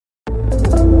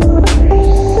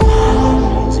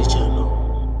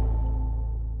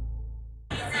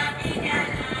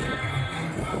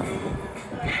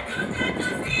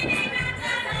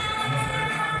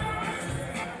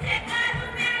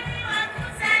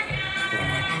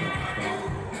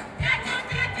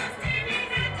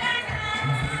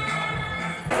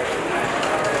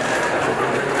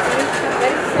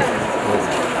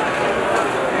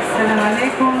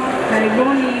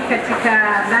katika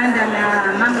banda la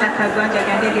mamlaka ya viwanja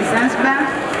vya ndege Zanzibar.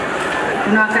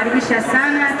 Tunawakaribisha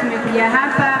sana. Tumekuja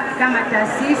hapa kama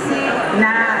taasisi,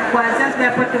 na kwa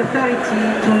Zanzibar Port Authority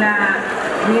tuna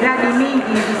miradi mingi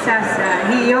hivi sasa.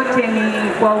 Hii yote ni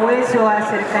kwa uwezo wa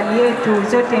serikali yetu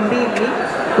zote mbili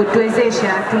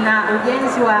kutuwezesha. Tuna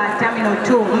ujenzi wa Terminal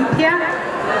 2 mpya,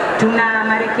 tuna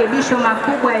marekebisho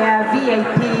makubwa ya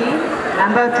VIP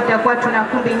ambayo tutakuwa tuna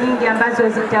kumbi nyingi ambazo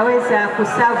zitaweza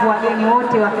kusavu wageni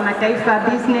wote wa kimataifa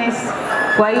business.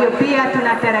 Kwa hiyo pia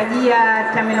tunatarajia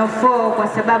Terminal 4 kwa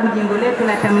sababu jengo letu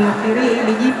la Terminal 3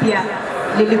 hili jipya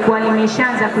lilikuwa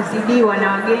limeshaanza kuzidiwa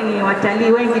na wageni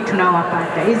watalii wengi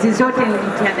tunaowapata. Hizi zote ni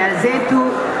jitihada zetu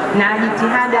na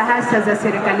jitihada hasa za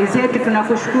serikali zetu.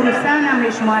 Tunakushukuru sana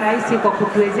Mheshimiwa Rais kwa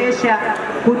kutuwezesha,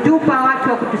 kutupa watu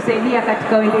wa kutusaidia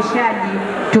katika uendeshaji.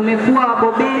 Tumekuwa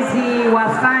wabobezi wa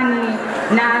fani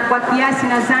na kwa kiasi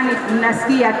nadhani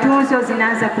tunasikia tuzo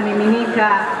zinaanza kumiminika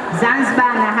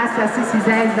Zanzibar, na hasa sisi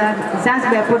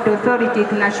Zanzibar Port Authority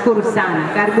tunashukuru sana.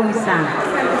 Karibuni sana.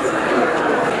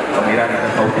 Miradi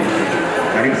tofauti.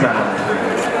 Karibu sana.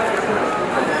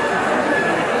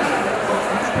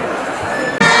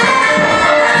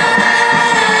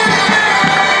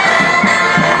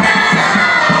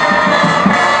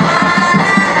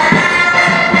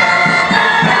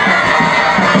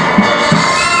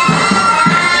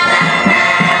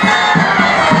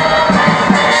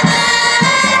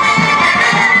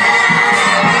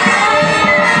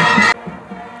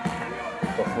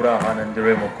 Kwa furaha na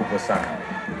nderemo kubwa sana.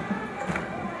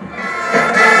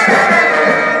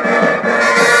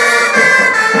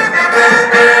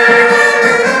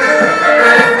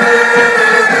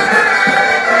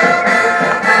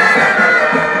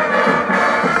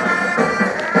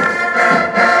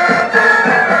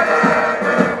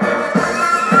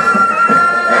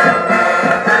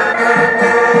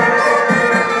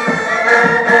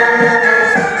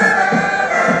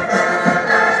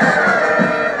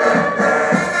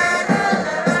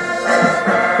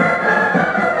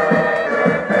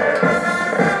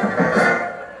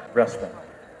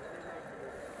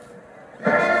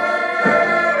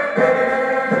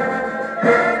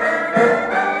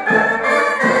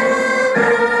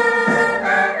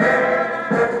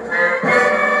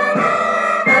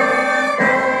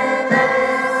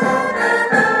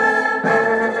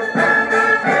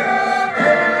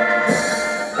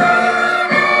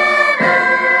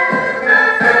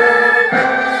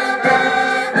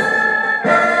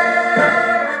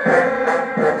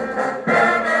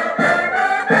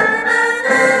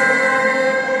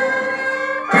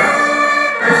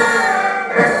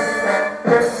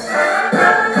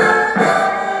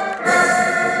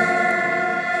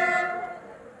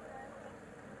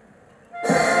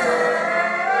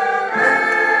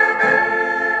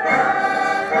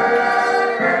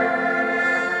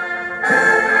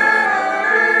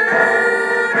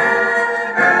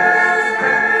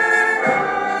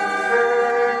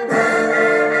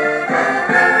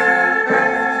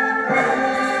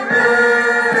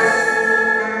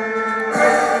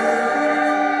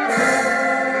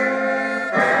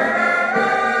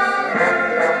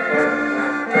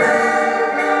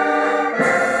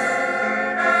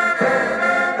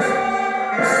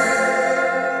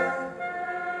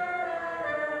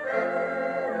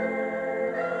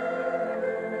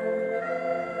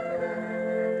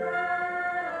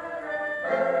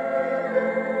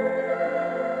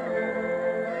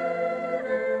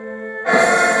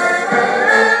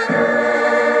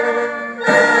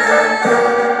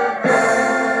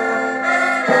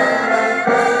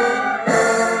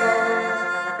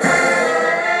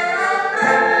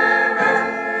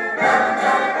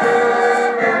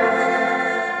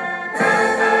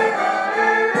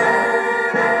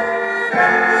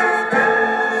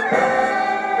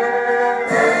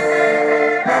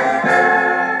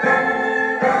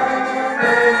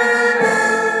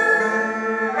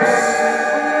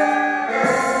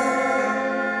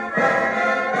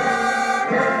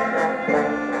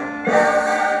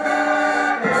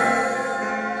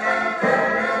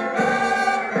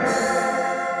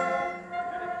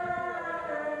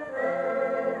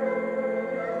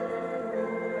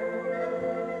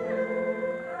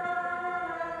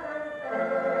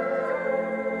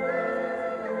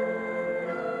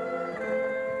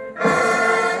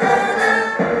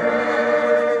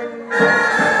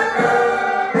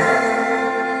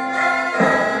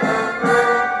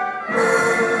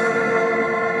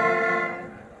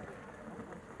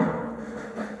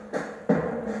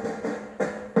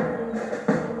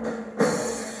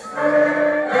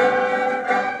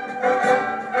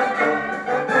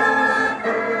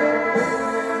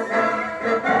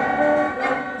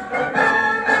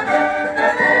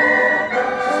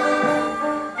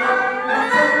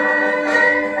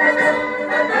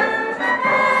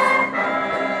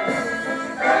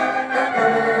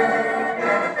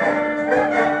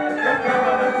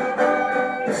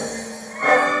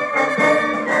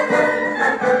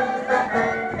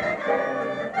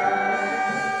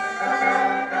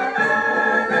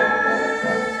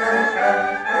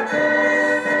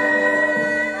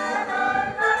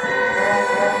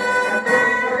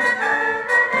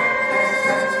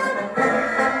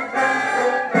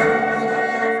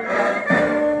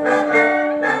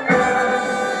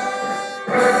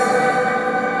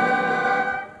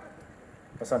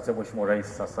 Asante Mheshimiwa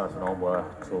Rais, sasa tunaomba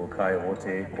tukae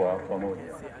wote kwa pamoja.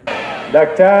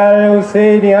 Daktari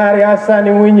Hussein Ali Hassan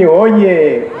Mwinyi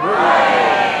oye!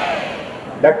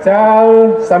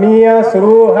 Daktari Samia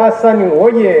Suluhu Hassan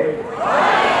oye!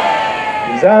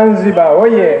 Zanzibar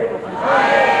oye!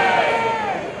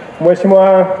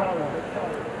 Mheshimiwa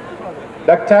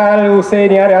Daktari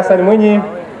Hussein Ali Hassan Mwinyi,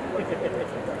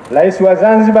 Rais wa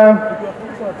Zanzibar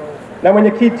na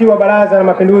mwenyekiti wa Baraza la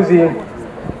Mapinduzi,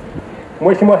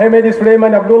 Mheshimiwa Hemed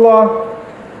Suleiman Abdullah,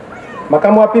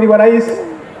 makamu wa pili wa Rais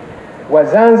wa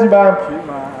Zanzibar,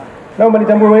 naomba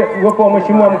nitambue uwepo wa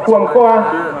Mheshimiwa mkuu wa mkoa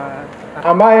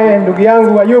ambaye ndugu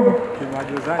yangu Ayub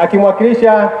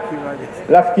akimwakilisha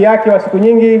rafiki yake wa siku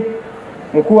nyingi,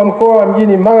 mkuu wa mkoa wa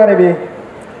Mjini Magharibi,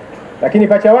 lakini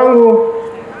pacha wangu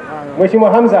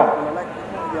Mheshimiwa Hamza.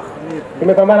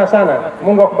 Tumepambana sana,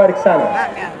 Mungu akubariki sana.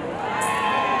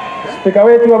 Spika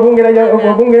wetu wa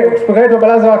Spika wetu wa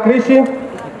Baraza la Wawakilishi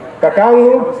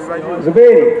kakangu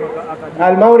Zuberi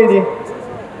Al-Mauridi,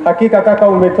 hakika kaka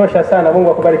umetosha sana,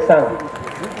 Mungu akubariki sana.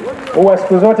 Huwa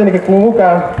siku zote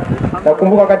nikikumbuka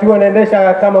nakumbuka wakati huo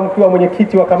naendesha kama mkiwa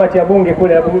mwenyekiti wa kamati ya bunge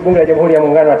kule la Bunge la Jamhuri ya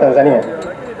Muungano wa Tanzania.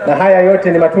 Na haya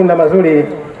yote ni matunda mazuri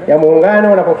ya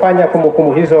muungano unapofanya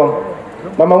kumbukumbu hizo.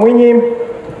 Mama Mwinyi,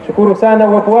 shukuru sana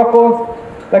uwepo wako,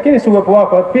 lakini si uwepo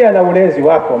wako pia na ulezi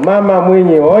wako. Mama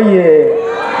Mwinyi oye!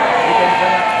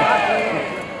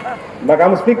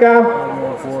 Makamu Spika,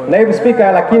 naibu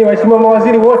Spika, lakini waheshimiwa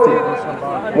mawaziri wote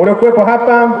mliokuwepo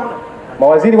hapa,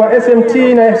 mawaziri wa SMT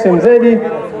na SMZ,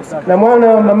 na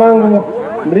mwana mamangu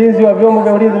mlinzi wa vyombo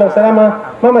vya ulinzi na usalama.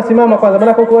 Mama simama kwanza,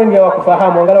 maana huko wengi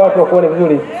hawakufahamu, angalau watu wakuone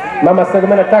vizuri. Mama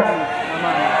Segemana Tak.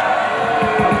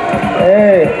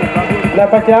 Na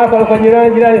pacha hapa kwa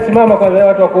jirani, simama kwanza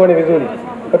watu wakuone vizuri.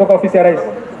 Kutoka ofisi ya Rais.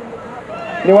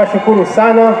 Niwashukuru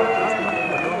sana.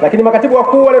 Lakini makatibu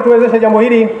wakuu wale tuwezesha jambo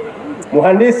hili,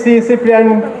 Mhandisi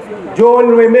Cyprian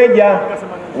John Remeja,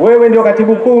 wewe ndio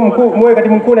katibu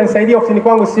mkuu na nisaidia ofisini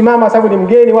kwangu. Simama sababu ni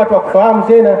mgeni, watu wakufahamu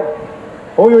tena.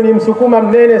 Huyu ni msukuma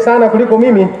mnene sana kuliko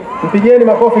mimi, mpigieni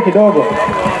makofi kidogo.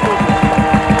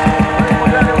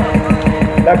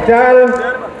 Daktari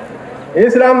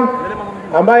Islam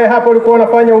ambaye hapo ulikuwa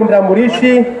unafanya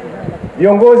utambulishi,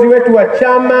 viongozi wetu wa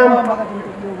chama,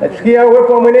 nachukia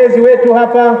uwepo wa mwenezi wetu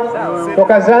hapa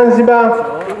toka Zanzibar,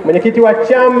 mwenyekiti wa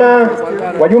chama,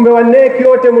 wajumbe wa NEC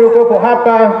wote mliokuwepo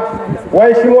hapa,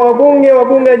 waheshimiwa wabunge wa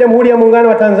Bunge la Jamhuri ya Muungano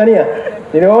wa Tanzania.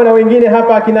 Niliona wengine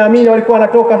hapa akina Amina walikuwa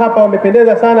wanatoka hapa,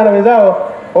 wamependeza sana na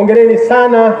wenzao. Hongereni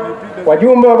sana.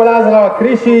 Wajumbe wa Baraza la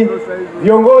Wawakilishi,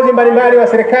 viongozi mbalimbali wa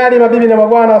serikali, mabibi na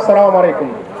mabwana, assalamu alaikum.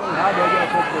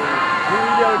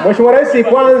 Mheshimiwa Rais,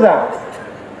 kwanza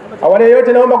awali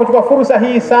yote naomba kuchukua fursa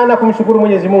hii sana kumshukuru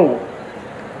Mwenyezi Mungu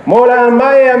Mola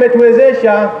ambaye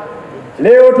ametuwezesha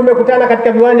leo tumekutana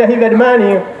katika viwanja hivi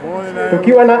adimani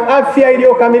tukiwa na afya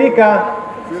iliyokamilika,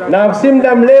 na si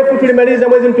muda mrefu tulimaliza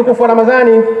mwezi mtukufu wa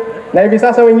Ramadhani na hivi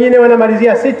sasa wengine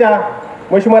wanamalizia 6.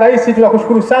 Mheshimiwa Rais,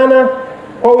 tunakushukuru sana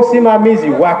kwa usimamizi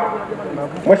wako.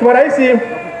 Mheshimiwa Rais,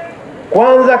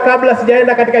 kwanza kabla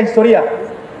sijaenda katika historia,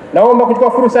 naomba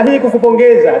kuchukua fursa hii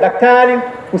kukupongeza Daktari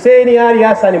Hussein Ali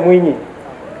Hassan Mwinyi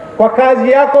kwa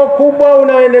kazi yako kubwa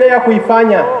unayoendelea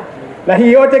kuifanya, na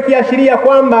hii yote kiashiria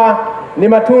kwamba ni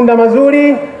matunda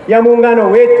mazuri ya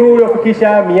muungano wetu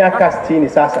uliofikisha miaka 60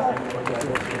 sasa.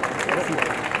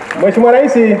 Mheshimiwa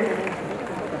Rais,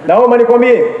 naomba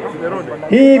nikwambie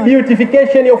hii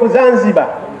beautification of Zanzibar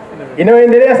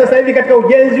inayoendelea sasa hivi katika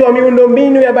ujenzi wa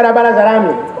miundombinu ya barabara za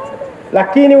lami,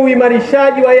 lakini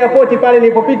uimarishaji wa airport pale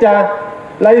nilipopita,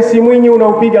 Rais Mwinyi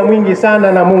unaupiga mwingi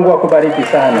sana, na Mungu akubariki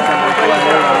sana.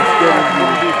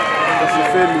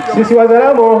 Sisi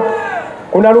Wazaramo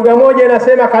kuna lugha moja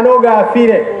inasema kanoga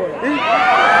afire.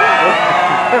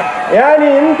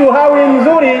 Yaani mtu hawi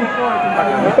mzuri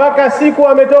mpaka siku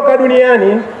ametoka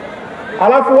duniani,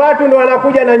 alafu watu ndo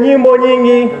wanakuja na nyimbo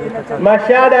nyingi,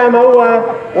 mashada ya maua,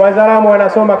 Wazaramo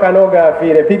wanasoma kanoga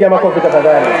afire. Piga makofi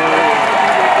tafadhali.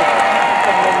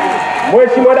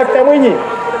 Mheshimiwa Daktari Mwinyi,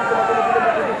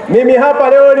 mimi hapa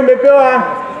leo nimepewa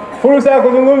fursa ya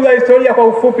kuzungumza historia kwa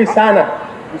ufupi sana,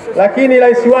 lakini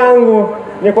rais wangu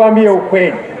nikwambie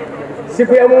ukweli,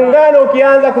 siku ya Muungano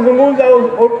ukianza kuzungumza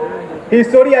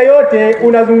historia yote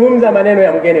unazungumza maneno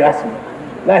ya mgeni rasmi,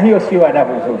 na hiyo sio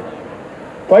adabu nzuri.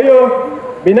 Kwa hiyo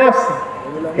binafsi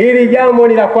hili jambo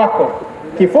ni la kwako.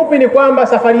 Kifupi ni kwamba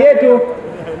safari yetu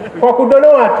kwa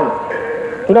kudonoa tu,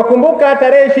 tunakumbuka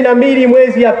tarehe 22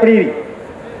 mwezi Aprili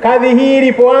kazi hii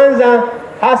ilipoanza,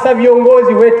 hasa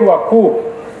viongozi wetu wakuu,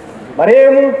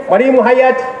 Mwalimu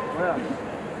hayati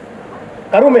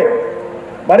Karume,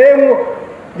 marehemu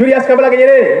Julius Kambarage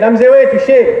Nyerere na mzee wetu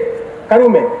Sheikh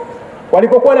Karume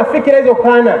walipokuwa na fikira hizo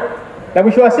pana, na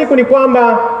mwisho wa siku ni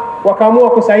kwamba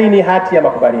wakaamua kusaini hati ya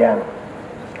makubaliano.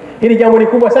 Hili jambo ni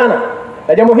kubwa sana,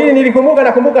 na jambo hili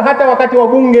nakumbuka hata wakati wa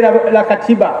bunge la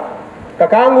katiba.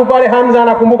 Kakaangu pale Hamza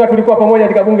anakumbuka tulikuwa pamoja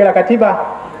katika bunge la katiba.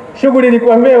 Shughuli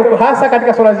ilikuwa hasa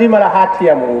katika swala zima la hati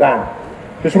ya muungano.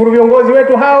 Tushukuru viongozi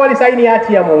wetu hawa walisaini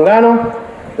hati ya muungano,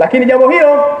 lakini jambo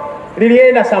hilo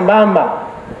lilienda sambamba.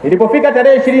 Ilipofika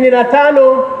tarehe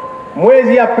 25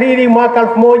 mwezi Aprili mwaka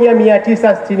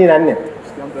 1964,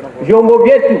 vyombo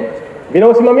vyetu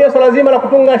vinaosimamia swala zima la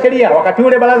kutunga sheria, wakati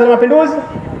ule Baraza la Mapinduzi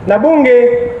na bunge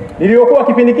lililokuwa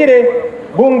kipindi kile,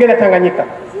 bunge la Tanganyika,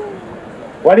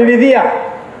 waliridhia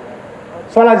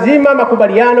swala zima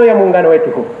makubaliano ya muungano wetu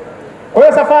huu. Kwa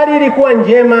hiyo safari ilikuwa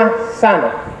njema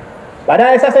sana.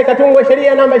 Baadaye sasa ikatungwa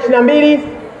sheria namba 22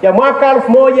 ya mwaka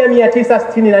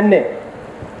 1964.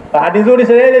 Bahati nzuri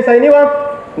sheria ile sainiwa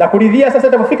na kuridhia sasa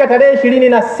itapofika tarehe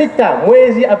 26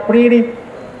 mwezi Aprili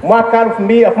mwaka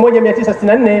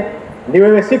 1964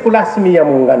 ndio siku rasmi ya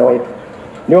muungano wetu.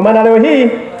 Ndio maana leo hii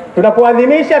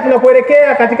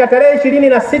tunapoelekea katika tarehe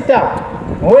 26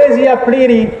 mwezi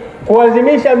Aprili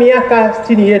kuadhimisha miaka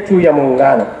 60 yetu ya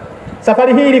muungano.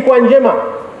 Safari hii ilikuwa njema,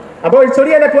 ambayo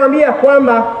historia inatuambia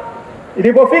kwamba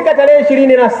ilipofika tarehe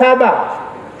 27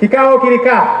 kikao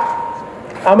kilikaa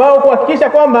ambao kuhakikisha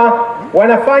kwamba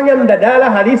wanafanya mjadala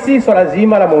halisi swala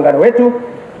zima la muungano wetu,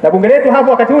 na bunge letu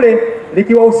hapo wakati ule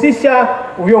likiwahusisha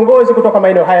viongozi kutoka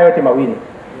maeneo haya yote mawili.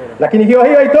 Lakini hiyo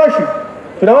haitoshi.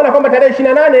 Tunaona kwamba tarehe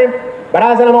 28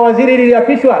 baraza la mawaziri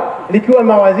liliapishwa likiwa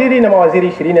mawaziri na mawaziri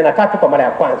 23 kwa mara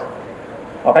ya kwanza.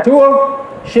 Wakati huo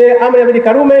Sheikh Amri Abedi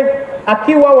Karume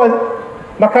akiwa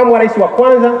makamu wa rais wa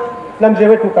kwanza na mzee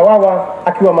wetu Kawawa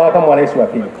akiwa makamu wa rais wa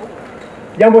pili.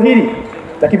 Jambo hili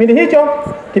na kipindi hicho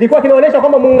kilikuwa kinaonyesha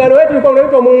kwamba muungano wetu ulikuwa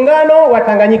unaitwa Muungano wa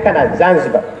Tanganyika na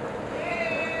Zanzibar.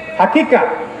 Hakika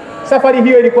safari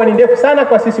hiyo ilikuwa ni ndefu sana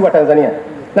kwa sisi wa Tanzania,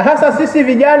 na hasa sisi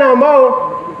vijana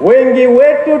ambao wengi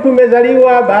wetu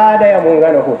tumezaliwa baada ya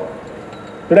muungano huu.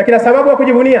 Tuna kila sababu ya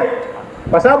kujivunia,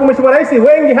 kwa sababu Mheshimiwa Rais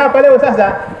wengi hapa leo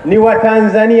sasa ni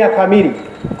Watanzania kamili,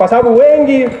 kwa sababu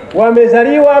wengi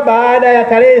wamezaliwa baada ya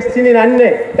tarehe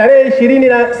 64, tarehe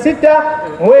 26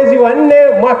 mwezi wa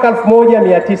 4 mwaka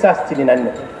 1964.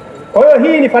 Kwa hiyo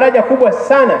hii ni faraja kubwa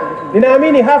sana.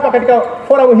 Ninaamini hapa katika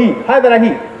forum hii, hadhara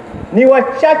hii, ni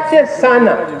wachache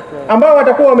sana ambao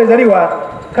watakuwa wamezaliwa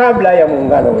kabla ya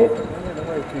muungano wetu.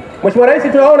 Mheshimiwa Rais,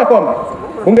 tunaona kwamba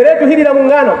bunge letu hili la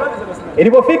muungano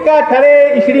ilipofika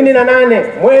tarehe 28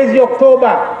 mwezi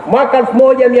Oktoba mwaka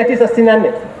 1964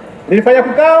 lilifanya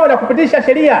kikao na kupitisha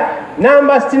sheria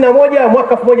namba 61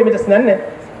 mwaka 1964,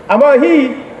 ambayo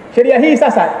sheria hii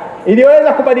sasa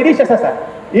iliweza kubadilisha sasa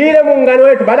ile muungano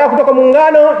wetu baada ya kutoka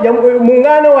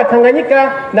muungano wa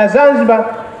Tanganyika na Zanzibar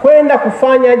kwenda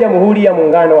kufanya Jamhuri ya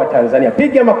Muungano wa Tanzania.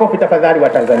 Piga makofi tafadhali wa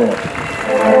Tanzania.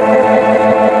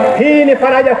 Hii ni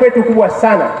faraja kwetu kubwa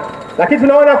sana, lakini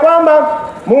tunaona kwamba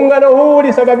muungano huu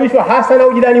ulisababishwa hasa na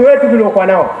ujirani wetu tuliokuwa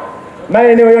nao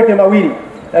maeneo yote mawili,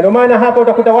 na ndio maana hapa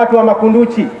utakuta watu wa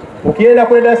Makunduchi. Ukienda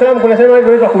kule Dar es Salaam kuna sehemu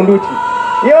inaitwa Kunduchi,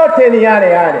 yote ni yale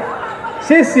yale.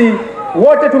 Sisi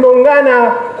wote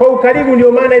tumeungana kwa ukaribu,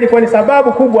 ndio maana ilikuwa ni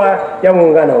sababu kubwa ya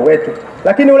muungano wetu.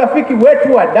 Lakini urafiki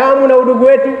wetu wa damu na udugu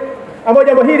wetu, ambao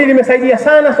jambo hili limesaidia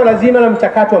sana swala zima la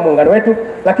mchakato wa muungano wetu.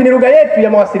 Lakini lugha yetu ya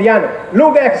mawasiliano,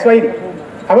 lugha ya Kiswahili,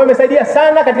 ambayo imesaidia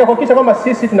sana katika kuhakikisha kwamba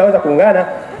sisi tunaweza kuungana.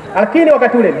 Lakini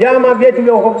wakati ule vyama vyetu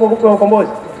vya ukombozi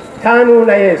TANU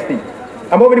na ASP,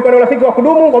 ambao vilikuwa na urafiki wa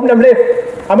kudumu kwa muda mrefu,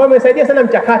 ambao imesaidia sana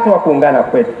mchakato wa kuungana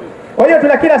kwetu. Kwa hiyo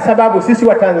tuna kila sababu sisi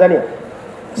wa Tanzania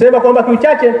kusema kwamba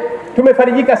kiuchache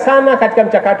tumefarijika sana katika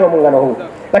mchakato wa muungano huu.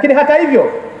 Lakini hata hivyo,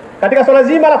 katika swala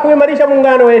zima la kuimarisha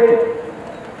muungano wetu,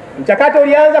 mchakato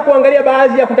ulianza kuangalia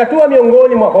baadhi ya kutatua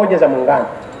miongoni mwa hoja za muungano.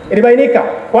 Ilibainika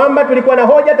kwamba tulikuwa na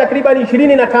hoja takriban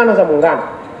 25 za muungano.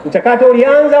 Mchakato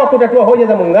ulianza wa kutatua hoja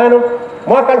za muungano.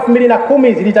 Mwaka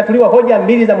 2010 zilitatuliwa hoja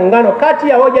 2 za muungano kati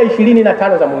ya hoja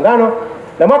 25 za muungano,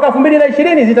 na mwaka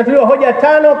 2020 zitatuliwa hoja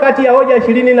 5 kati ya hoja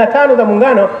 25 za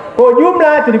muungano. Kwa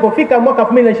jumla tulipofika mwaka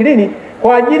 2020,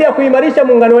 kwa ajili ya kuimarisha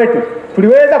muungano wetu,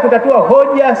 tuliweza kutatua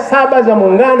hoja 7 za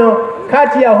muungano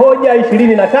kati ya hoja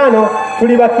 25,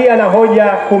 tulibakia na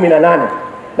hoja 18.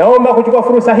 Naomba kuchukua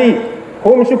fursa hii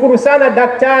kumshukuru sana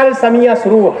Daktari Samia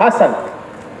Suluhu Hassan,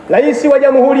 Rais wa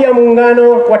Jamhuri ya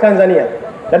Muungano wa Tanzania,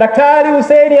 na Daktari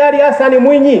Hussein Ali Hassan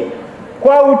Mwinyi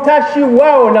kwa utashi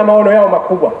wao na maono yao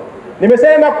makubwa.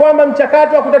 Nimesema kwamba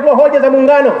mchakato wa kutatua hoja za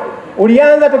muungano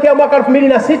ulianza tokea mwaka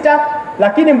 2006,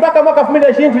 lakini mpaka mwaka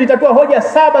 2020 tulitatua hoja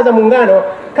 7 za muungano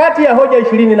kati ya hoja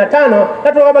 25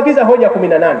 na tukabakiza hoja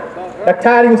 18.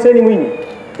 Daktari Hussein Mwinyi,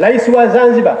 Rais wa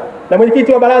Zanzibar na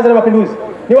mwenyekiti wa Baraza la Mapinduzi,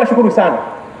 niwashukuru sana.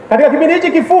 Katika kipindi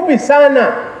hichi kifupi sana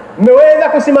mmeweza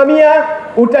kusimamia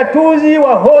utatuzi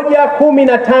wa hoja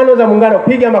 15 za Muungano.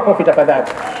 Piga makofi tafadhali.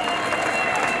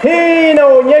 Hii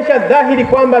inaonyesha dhahiri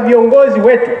kwamba viongozi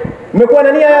wetu mmekuwa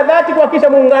na nia ya dhati kuhakikisha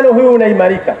Muungano huu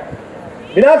unaimarika.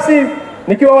 Binafsi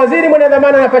nikiwa waziri mwenye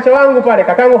dhamana na pacha wangu pale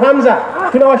kakangu Hamza,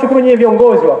 tunawashukuru nyinyi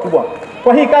viongozi wakubwa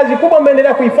kwa hii kazi kubwa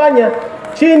mmeendelea kuifanya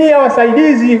chini ya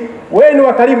wasaidizi wenu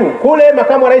wa karibu kule,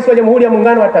 makamu wa rais wa Jamhuri ya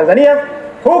Muungano wa Tanzania,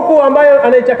 huku ambayo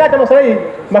anaichakata masuala hii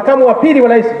makamu wa pili wa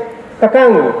rais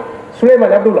kakangu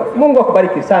Suleiman Abdullah. Mungu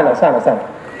akubariki sana sana sana.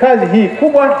 Kazi hii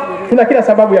kubwa tuna kila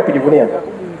sababu ya kujivunia.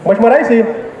 Mheshimiwa Rais,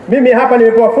 mimi hapa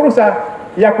nimepewa fursa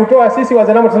ya kutoa sisi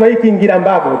wazalamo tuna hii kiingira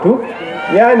mbago tu.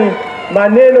 Yaani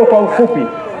maneno kwa ufupi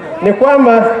ni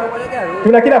kwamba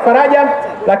tuna kila faraja,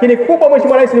 lakini kubwa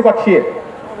Mheshimiwa Rais ni kuhakikishia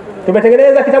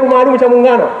tumetengeneza kitabu maalum cha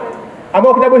Muungano,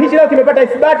 ambao kitabu hichi leo kimepata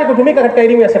ithibati kutumika katika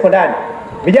elimu ya sekondari.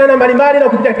 Vijana mbalimbali na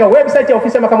kupitia katika website ya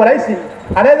ofisi ya makamu rais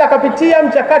anaweza akapitia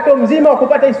mchakato mzima wa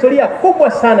kupata historia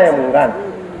kubwa sana ya Muungano.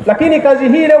 Lakini kazi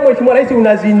hii leo Mheshimiwa Rais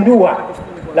unazindua,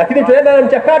 lakini tunaenda na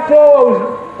mchakato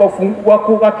wa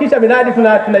kuhakikisha miradi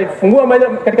tunaifungua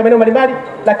katika maeneo mbalimbali,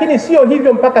 lakini sio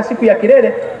hivyo mpaka siku ya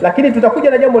kilele, lakini tutakuja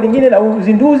na jambo lingine la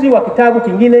uzinduzi wa kitabu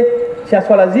kingine cha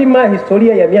swala zima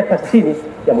historia ya miaka 60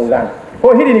 ya Muungano.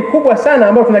 Kwa hili ni kubwa sana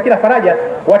ambao tuna kila faraja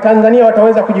Watanzania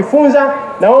wataweza kujifunza.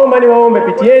 Naomba niwaombe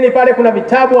pitieni pale, kuna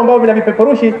vitabu ambao vina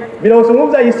vipeperushi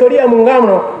vinaozungumza historia ya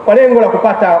Muungano kwa lengo la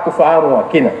kupata ufahamu wa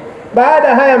kina.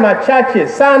 Baada haya machache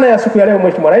sana ya siku ya leo,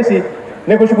 Mheshimiwa Rais,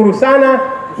 nikushukuru sana.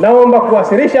 Naomba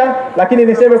kuwasilisha, lakini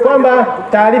niseme kwamba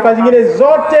taarifa zingine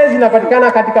zote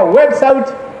zinapatikana katika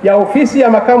website ya ofisi ya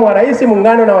makamu wa rais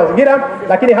Muungano na Mazingira,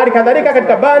 lakini hali kadhalika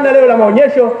katika banda leo la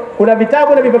maonyesho kuna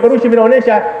vitabu na vipeperushi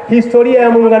vinaonyesha historia ya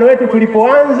Muungano wetu,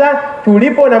 tulipoanza,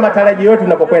 tulipo na matarajio yetu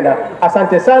tunapokwenda.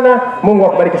 Asante sana. Mungu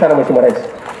akubariki sana Mheshimiwa Rais.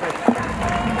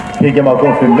 Piga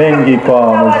makofi mengi kwa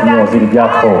Mheshimiwa Waziri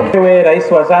Jafo. Ewe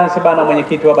Rais wa Zanzibar na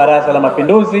Mwenyekiti wa Baraza la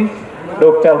Mapinduzi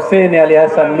Dr. Hussein Ali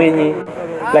Hassan Mwinyi,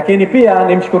 lakini pia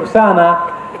nimshukuru sana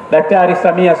Daktari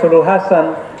Samia Suluhu Hassan,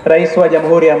 Rais wa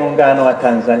Jamhuri ya Muungano wa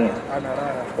Tanzania,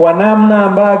 kwa namna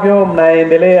ambavyo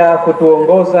mnaendelea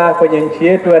kutuongoza kwenye nchi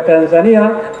yetu ya Tanzania,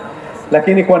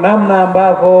 lakini kwa namna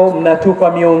ambavyo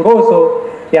mnatupa miongozo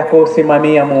ya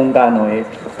kusimamia muungano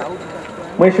wetu.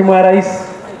 Mheshimiwa Rais,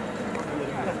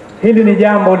 hili ni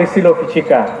jambo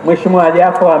lisilofichika. Mheshimiwa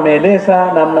Jafo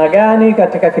ameeleza namna gani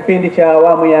katika kipindi cha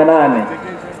awamu ya 8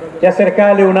 ya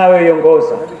serikali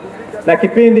unayoiongoza na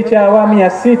kipindi cha awamu ya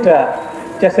 6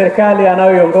 cha serikali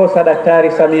anayoiongoza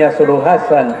Daktari Samia Suluhu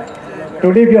Hassan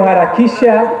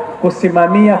tulivyoharakisha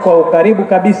kusimamia kwa ukaribu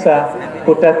kabisa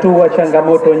kutatua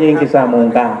changamoto nyingi za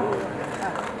muungano.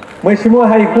 Mheshimiwa,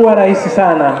 haikuwa rahisi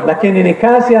sana, lakini ni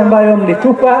kazi ambayo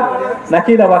mlitupa na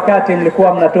kila wakati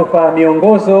mlikuwa mnatupa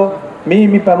miongozo,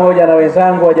 mimi pamoja na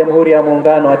wenzangu wa Jamhuri ya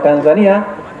Muungano wa Tanzania,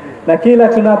 na kila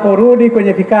tunaporudi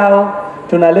kwenye vikao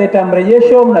tunaleta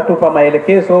mrejesho, mnatupa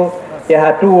maelekezo ya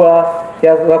hatua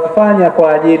ya kufanya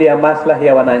kwa ajili ya maslahi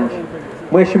ya wananchi.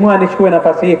 Mheshimiwa, nichukue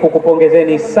nafasi hii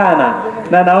kukupongezeni sana,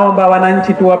 na naomba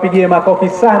wananchi tuwapigie makofi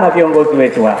sana viongozi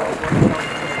wetu hapa.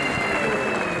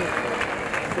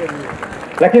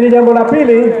 Lakini jambo la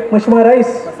pili, Mheshimiwa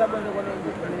Rais,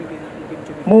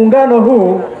 muungano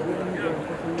huu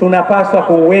tunapaswa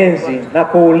kuuenzi na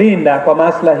kuulinda kwa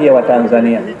maslahi ya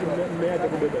Watanzania.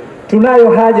 Tunayo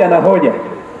haja na hoja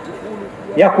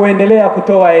ya kuendelea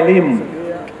kutoa elimu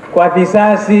kwa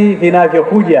vizazi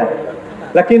vinavyokuja,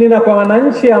 lakini na kwa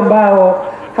wananchi ambao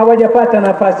hawajapata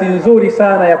nafasi nzuri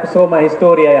sana ya kusoma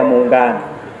historia ya muungano.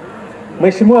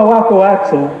 Mheshimiwa, wako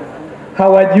watu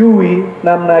hawajui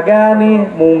namna gani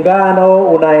muungano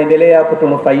unaendelea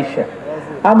kutunufaisha,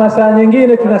 ama saa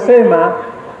nyingine tunasema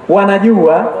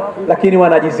wanajua lakini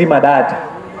wanajizima data.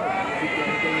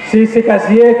 Sisi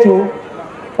kazi yetu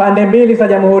pande mbili za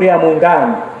Jamhuri ya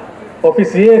Muungano,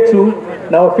 ofisi yetu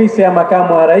na ofisi ya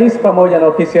makamu wa rais pamoja na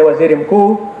ofisi ya waziri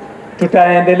mkuu,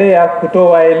 tutaendelea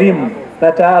kutoa elimu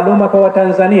na taaluma kwa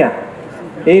Watanzania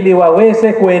ili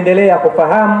waweze kuendelea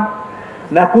kufahamu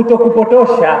na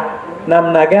kutokupotosha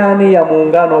namna gani ya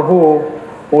muungano huu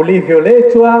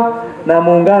ulivyoletwa na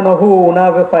muungano huu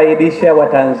unavyofaidisha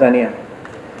Watanzania.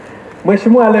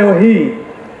 Mheshimiwa, leo hii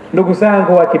ndugu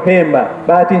zangu wa Kipemba,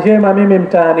 bahati njema mimi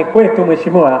mtaani kwetu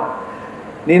Mheshimiwa,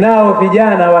 ninao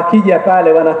vijana wakija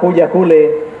pale wanakuja kule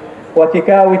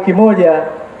wakikaa wiki moja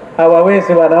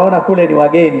hawawezi, wanaona kule ni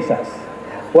wageni. Sasa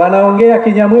wanaongea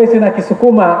Kinyamwezi na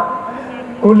Kisukuma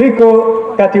kuliko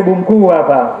katibu mkuu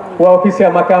hapa wa ofisi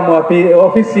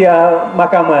ya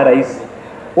makamu wa rais.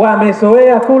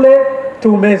 Wamezoea kule,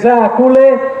 tumezaa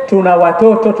kule, tuna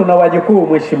watoto, tuna wajukuu.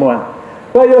 Mheshimiwa,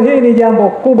 Kwa hiyo hii ni jambo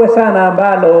kubwa sana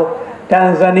ambalo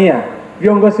Tanzania,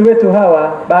 viongozi wetu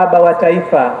hawa, baba wa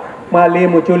taifa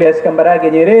Mwalimu Julius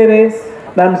Kambarage Nyerere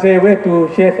na mzee wetu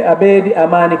Sheikh Abeid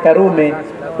Amani Karume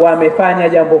wamefanya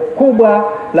jambo kubwa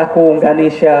la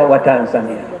kuunganisha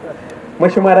Watanzania.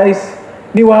 Mheshimiwa Rais,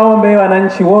 niwaombe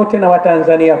wananchi wote na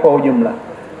Watanzania kwa ujumla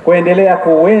kuendelea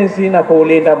kuuenzi na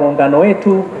kuulinda muungano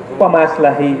wetu kwa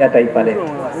maslahi ya taifa letu.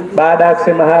 Baada ya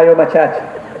kusema hayo machache,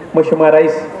 Mheshimiwa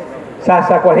Rais,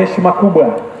 sasa kwa heshima kubwa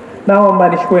naomba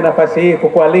nichukue nafasi hii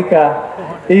kukualika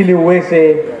ili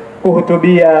uweze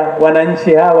kuhutubia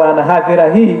wananchi hawa, na hadhira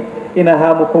hii ina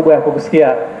hamu kubwa ya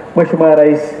kukusikia. Mheshimiwa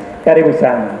Rais, karibu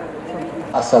sana.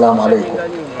 Assalamu alaikum.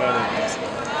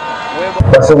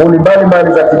 Kwa shughuli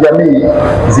mbalimbali za kijamii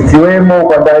zikiwemo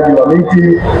upandaji wa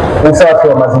miti, usafi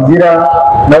wa mazingira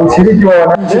na ushiriki wa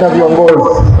wananchi na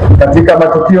viongozi katika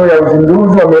matukio ya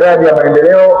uzinduzi wa miradi ya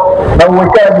maendeleo na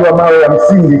uwekaji wa mawe ya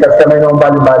msingi katika maeneo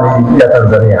mbalimbali ya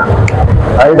Tanzania.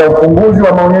 Aidha, ufunguzi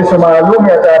wa maonyesho maalum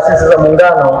ya taasisi za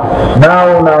Muungano nao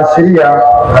unaashiria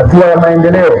hatua ya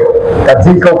maendeleo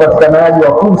katika upatikanaji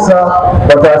wa fursa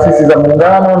kwa taasisi za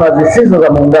Muungano na zisizo za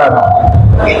Muungano.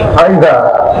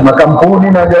 Aidha,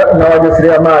 makampuni na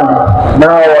wajasiriamali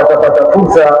nao watapata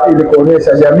fursa ili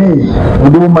kuonyesha jamii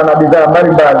huduma na bidhaa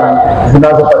mbalimbali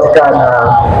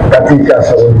zinazopatikana katika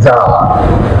shughuli zao.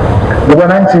 Ndugu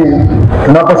wananchi,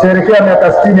 tunaposherehekea miaka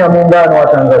 60 ya Muungano wa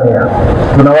Tanzania,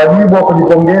 tuna wajibu wa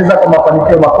kujipongeza kwa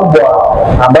mafanikio makubwa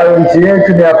ambayo nchi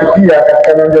yetu imeyafikia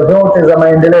katika nyanja zote za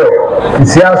maendeleo,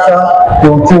 kisiasa,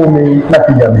 kiuchumi na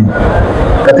kijamii.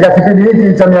 Katika kipindi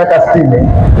hiki cha miaka 60,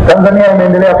 Tanzania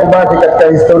imeendelea kubaki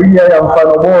katika historia ya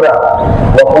mfano bora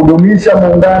wa kudumisha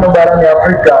muungano barani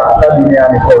Afrika na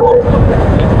duniani kote.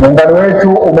 Muungano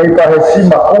wetu umeipa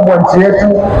heshima kubwa nchi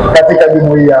yetu katika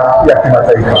jumuiya ya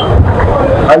kimataifa.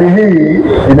 Hali hii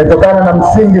imetokana na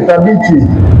msingi thabiti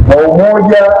wa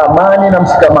umoja, amani na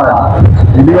mshikamano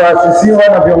iliyoasisiwa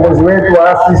na viongozi wetu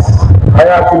waasisi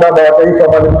hayati baba wa taifa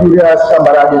Mwalimu Julius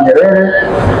Kambarage Nyerere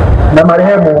na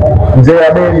marehemu mzee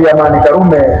Abeid Amani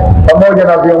Karume pamoja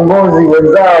na viongozi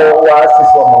wenzao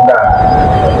waasisi wa Muungano.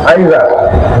 Aidha,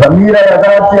 dhamira ya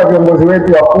dhati ya viongozi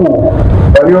wetu wakuu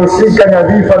walioshika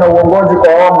nyadhifa na uongozi kwa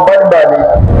awamu mbalimbali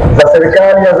za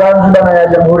serikali ya Zanzibar na ya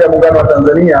Jamhuri ya Muungano wa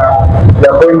Tanzania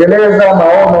ya kuendeleza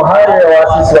maono haya ya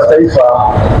waasisi wa taifa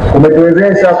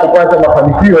kumetuwezesha kupata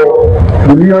mafanikio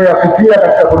tuliyoyafikia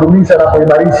katika kudumisha na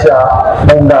kuimarisha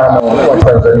muungano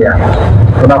wa Tanzania.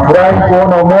 Tunafurahi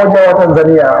kuona umoja wa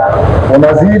Tanzania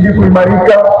unazidi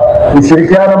kuimarika,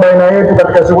 ushirikiano baina yetu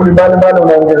katika shughuli mbalimbali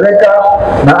unaongezeka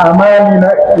na amani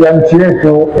ya nchi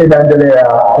yetu inaendelea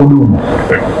kudumu.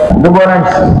 Ndugu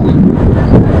wananchi,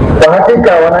 kwa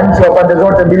hakika wananchi wa pande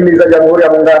zote mbili za Jamhuri ya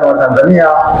Muungano wa Tanzania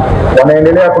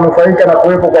wanaendelea kunufaika na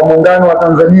kuwepo kwa Muungano wa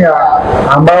Tanzania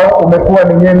ambao umekuwa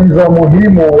ni nyenzo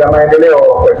muhimu ya maendeleo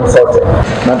kwetu sote.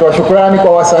 Natoa shukrani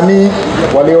kwa wasanii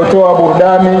waliotoa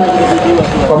burudani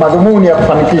kwa madhumuni ya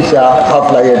kufanikisha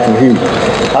hafla yetu hii.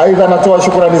 Aidha, natoa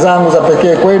shukrani zangu za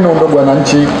pekee kwenu ndugu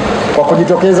wananchi kwa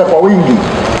kujitokeza kwa wingi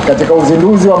katika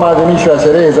uzinduzi wa maadhimisho ya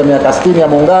sherehe za miaka 60 ya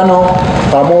Muungano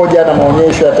pamoja na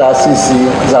maonyesho ya taasisi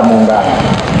za Muungano.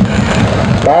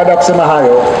 Baada ya kusema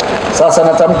hayo, sasa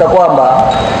natamka kwamba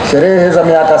sherehe za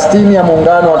miaka 60 ya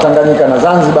Muungano wa Tanganyika na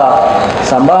Zanzibar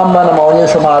sambamba na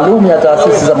maonyesho maalum ya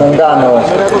taasisi za Muungano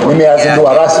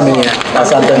nimeyazindua rasmi.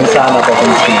 Asanteni sana kwa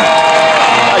kunisikiliza.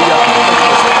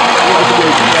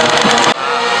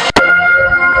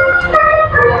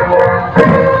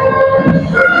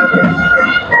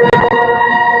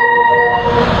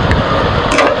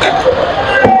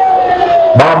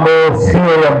 Sio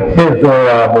ya mchezo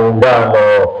wa muungano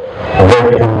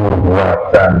wetu wa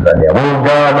Tanzania.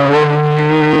 Muungano